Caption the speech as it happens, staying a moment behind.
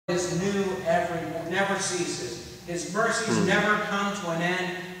is new never ceases. His mercies never come to an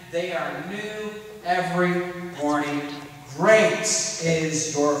end. They are new every morning. Great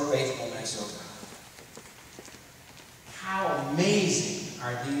is your faithfulness, O God. How amazing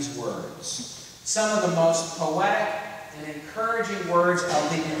are these words. Some of the most poetic and encouraging words of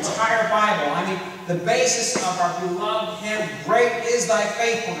the entire Bible. I mean, the basis of our beloved hymn, Great is Thy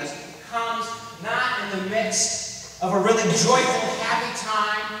Faithfulness, comes not in the midst of a really joyful, happy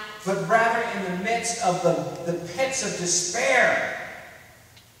time, but rather in the midst of the pits of despair.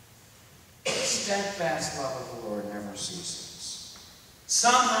 The steadfast love of the Lord never ceases.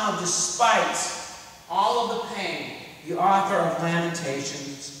 Somehow, despite all of the pain, the author of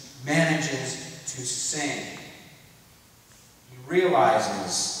Lamentations manages to sing. He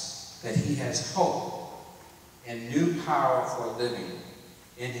realizes that he has hope and new power for living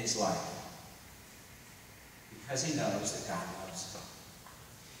in his life because he knows that God loves him.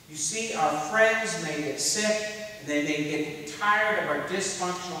 You see, our friends may get sick, they may get tired of our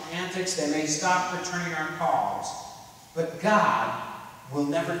dysfunctional antics, they may stop returning our calls, but God will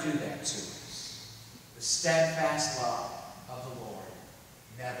never do that to us. The steadfast love of the Lord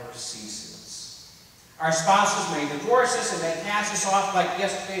never ceases. Our spouses may divorce us and may cast us off like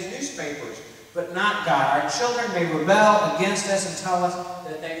yesterday's newspapers, but not God. Our children may rebel against us and tell us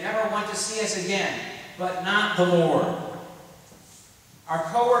that they never want to see us again, but not the Lord. Our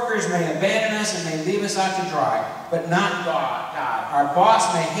co-workers may abandon us and may leave us out to dry, but not God. Our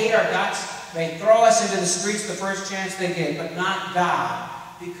boss may hate our guts, may throw us into the streets the first chance they get, but not God,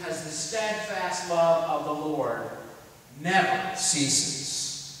 because the steadfast love of the Lord never ceases.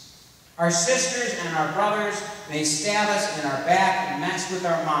 Our sisters and our brothers may stab us in our back and mess with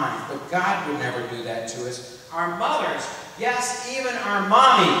our minds, but God would never do that to us. Our mothers, yes, even our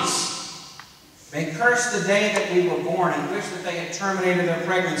mommies, may curse the day that we were born and wish that they had terminated their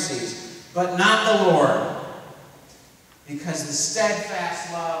pregnancies, but not the Lord, because the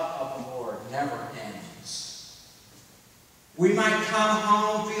steadfast love of the Lord never ends. We might come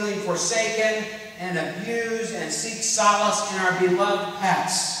home feeling forsaken and abused and seek solace in our beloved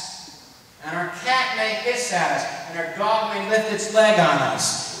pets. And our cat may hiss at us, and our dog may lift its leg on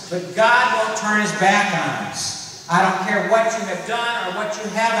us, but God won't turn his back on us. I don't care what you have done or what you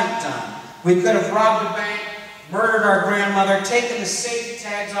haven't done. We could have robbed a bank, murdered our grandmother, taken the safety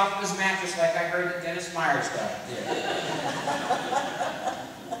tags off of his mattress like I heard that Dennis Myers did.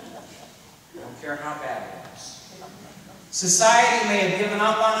 Don't care how bad it was. Society may have given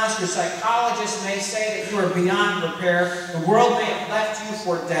up on us. Your psychologist may say that you are beyond repair. The world may have left you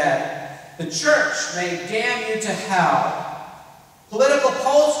for dead. The church may damn you to hell. Political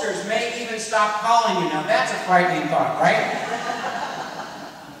pollsters may even stop calling you. Now that's a frightening thought, right?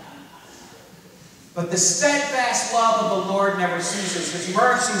 But the steadfast love of the Lord never ceases. His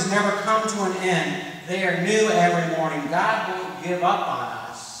mercies never come to an end. They are new every morning. God won't give up on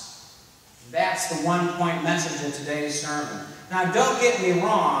us. That's the one-point message of today's sermon. Now, don't get me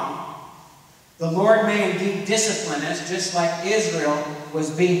wrong. The Lord may indeed discipline us, just like Israel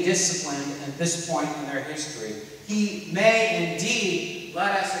was being disciplined at this point in their history. He may indeed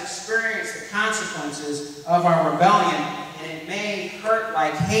let us experience the consequences of our rebellion, and it may hurt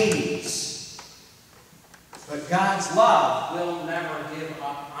like Hades. But God's love will never give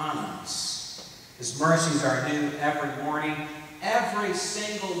up on us. His mercies are new every morning. Every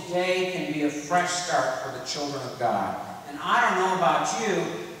single day can be a fresh start for the children of God. And I don't know about you,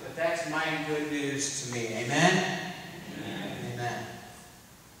 but that's mighty good news to me. Amen? Amen. Amen.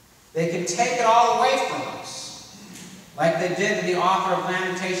 They can take it all away from us, like they did to the author of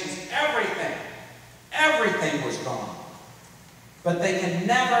Lamentations. Everything was gone. But they can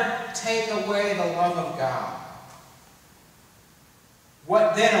never take away the love of God.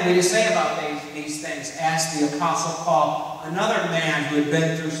 What then are we to say about these things? Asked the Apostle Paul, another man who had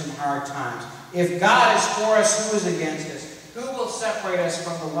been through some hard times. If God is for us, who is against us? Who will separate us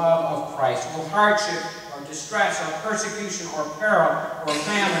from the love of Christ? Will hardship or distress or persecution or peril or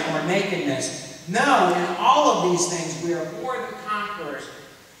famine or nakedness? No, in all of these things we are more than conquerors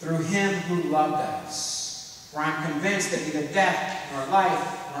through him who loved us. For I am convinced that neither death, nor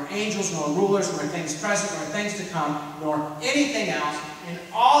life, nor angels, nor rulers, nor things present, nor things to come, nor anything else in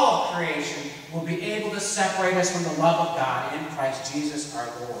all of creation will be able to separate us from the love of God in Christ Jesus our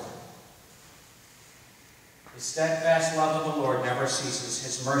Lord. The steadfast love of the Lord never ceases.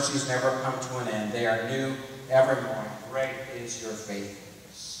 His mercies never come to an end. They are new every morning. Great is your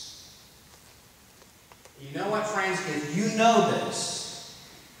faithfulness. You know what, friends? If you know this,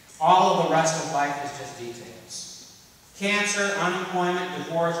 all of the rest of life is just details. Cancer, unemployment,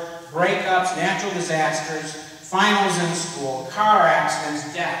 divorce, breakups, natural disasters, finals in school, car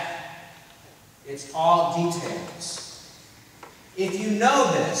accidents, death. It's all details. If you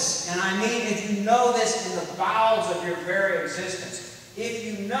know this, and I mean if you know this in the bowels of your very existence, if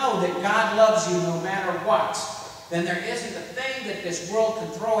you know that God loves you no matter what, then there isn't a thing that this world can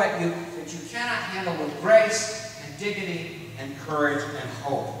throw at you that you cannot handle with grace and dignity and courage and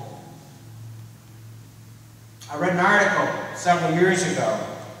hope. I read an article several years ago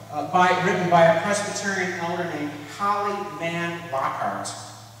written by a Presbyterian elder named Holly Mann Lockhart.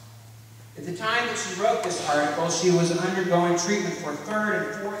 At the time that she wrote this article, she was undergoing treatment for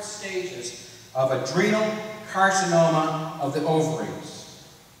 3rd and 4th stages of adrenal carcinoma of the ovaries.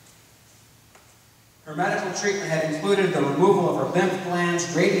 Her medical treatment had included the removal of her lymph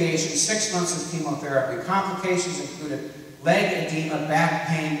glands, radiation, 6 months of chemotherapy. Complications included leg edema, back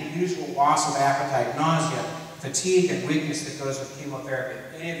pain, the usual loss of appetite, nausea, fatigue, and weakness that goes with chemotherapy.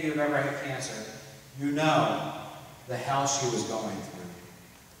 If any of you have ever had cancer, you know the hell she was going through.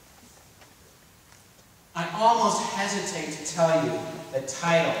 I almost hesitate to tell you the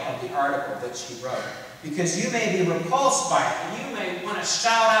title of the article that she wrote, because you may be repulsed by it, and you may want to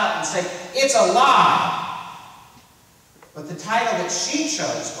shout out and say, "It's a lie!" But the title that she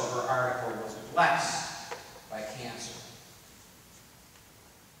chose for her article was Blessed by Cancer.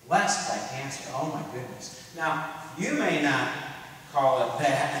 Blessed by cancer, oh my goodness. Now, you may not call it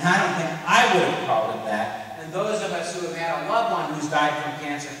that, and I don't think I would have called it that, and those of us who have had a loved one who's died from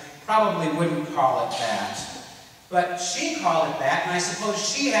cancer probably wouldn't call it that. But she called it that, and I suppose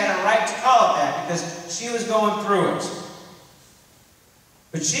she had a right to call it that because she was going through it.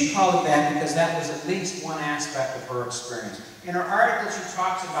 But she called it that because that was at least one aspect of her experience. In her article, she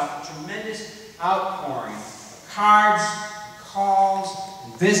talks about the tremendous outpouring of cards, calls,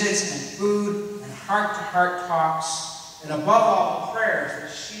 and visits, and food, and heart-to-heart talks, and above all, the prayers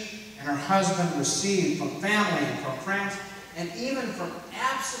that she and her husband received from family and from friends, and even from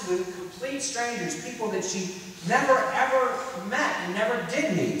absolute, complete strangers, people that she never, ever met and never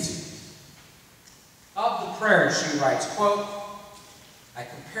did meet. Of the prayers, she writes, quote, "I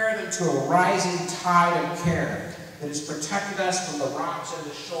compare them to a rising tide of care that has protected us from the rocks and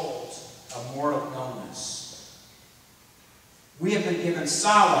the shoals of mortal illness. We have been given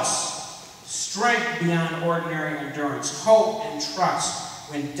solace, strength beyond ordinary endurance, hope and trust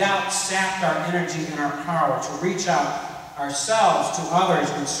when doubt sapped our energy and our power to reach out ourselves to others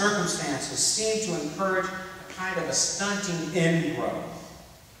when circumstances seem to encourage a kind of a stunting ingrowth.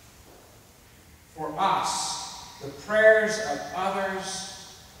 For us, the prayers of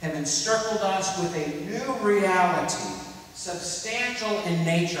others have encircled us with a new reality, substantial in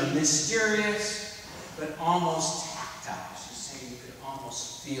nature, mysterious, but almost tactile." She's saying you could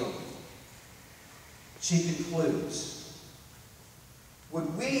almost feel it. She concludes,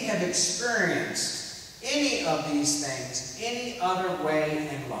 "Would we have experienced any of these things any other way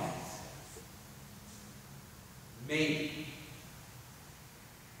in life? Maybe.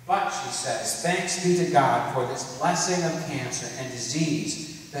 But," she says, "thanks be to God for this blessing of cancer and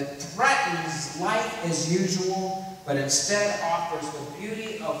disease that threatens life as usual, but instead offers the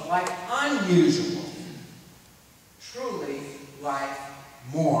beauty of life unusual, truly life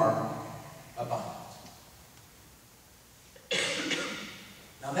more abundant."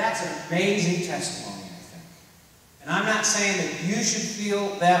 Now that's an amazing testimony, I think. And I'm not saying that you should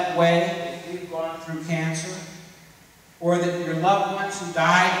feel that way if you've gone through cancer, or that your loved ones who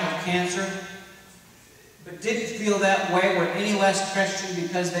died of cancer but didn't feel that way were any less Christian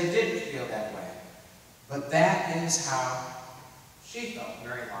because they didn't feel that way. But that is how she felt,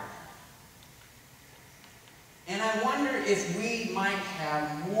 Mary Lockhart. And I wonder if we might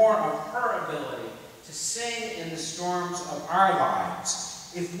have more of her ability to sing in the storms of our lives,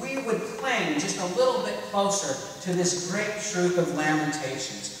 if we would cling just a little bit closer to this great truth of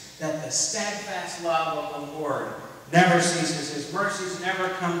Lamentations, that the steadfast love of the Lord never ceases, His mercies never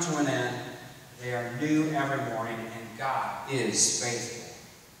come to an end, they are new every morning, and God is faithful.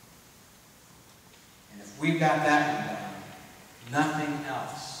 And if we've got that one down, nothing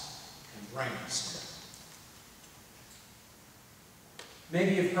else can bring us to it.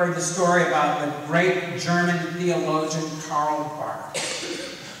 Maybe you've heard the story about the great German theologian Karl Barth,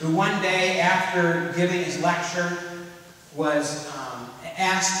 who one day after giving his lecture was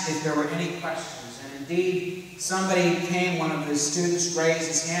asked if there were any questions. And indeed, somebody came, one of his students raised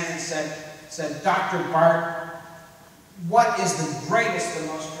his hand and said, "Dr. Barth, what is the greatest, the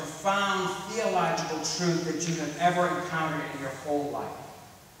most profound theological truth that you have ever encountered in your whole life?"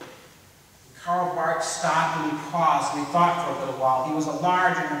 Karl Barth stopped and he paused and he thought for a little while. He was a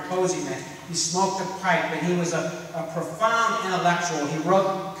large and imposing man. He smoked a pipe, but he was a profound intellectual. He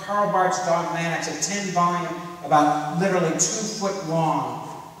wrote Karl Barth's Dogmatics, a 10-volume, about literally 2 foot long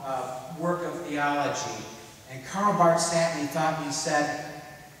work of theology. And Karl Barth sat and he thought, and he said,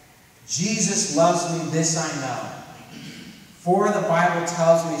 Jesus loves me, this I know, for the Bible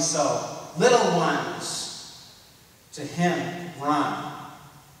tells me so. Little ones to him run.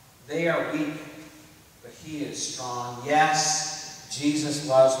 They are weak, but he is strong. Yes, Jesus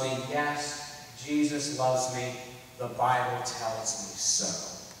loves me. Yes, Jesus loves me. The Bible tells me so.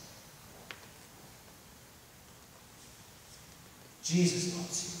 Jesus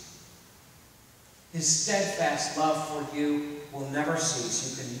loves you. His steadfast love for you will never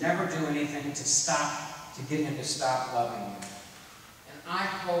cease. You can never do anything to get him to stop loving you. And I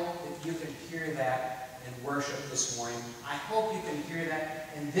hope that you can hear that in worship this morning. I hope you can hear that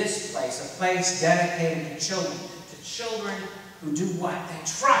in this place, a place dedicated to children who do what? They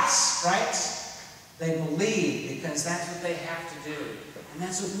trust, right? They believe, because that's what they have to do. And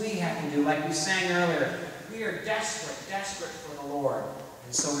that's what we have to do. Like we sang earlier, we are desperate for the Lord.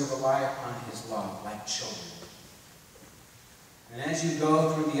 And so we rely upon his love like children. And as you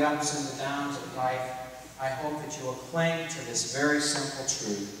go through the ups and the downs of life, I hope that you will cling to this very simple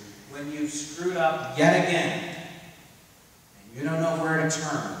truth. When you've screwed up yet again, and you don't know where to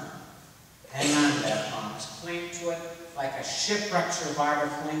turn, hang on to that promise. Cling to it like a shipwrecked survivor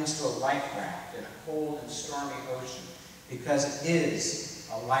clings to a life raft in a cold and stormy ocean, because it is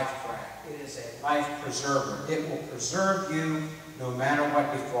a life raft. It is a life preserver. It will preserve you no matter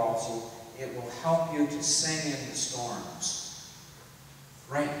what befalls you. It will help you to sing in the storms.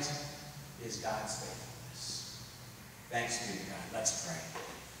 Great is God's faithfulness. Thanks be to God. Let's pray.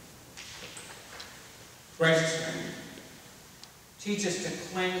 Gracious God, teach us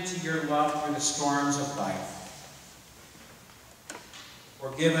to cling to your love through the storms of life.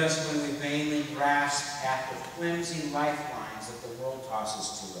 Forgive us when we vainly grasp at the flimsy lifelines that the world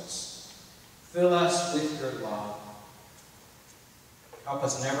tosses to us. Fill us with your love. Help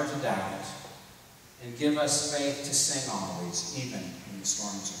us never to doubt it. And give us faith to sing always, even in the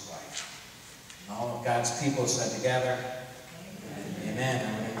storms of life. And all of God's people said together, Amen.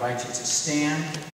 Amen. I would invite you to stand.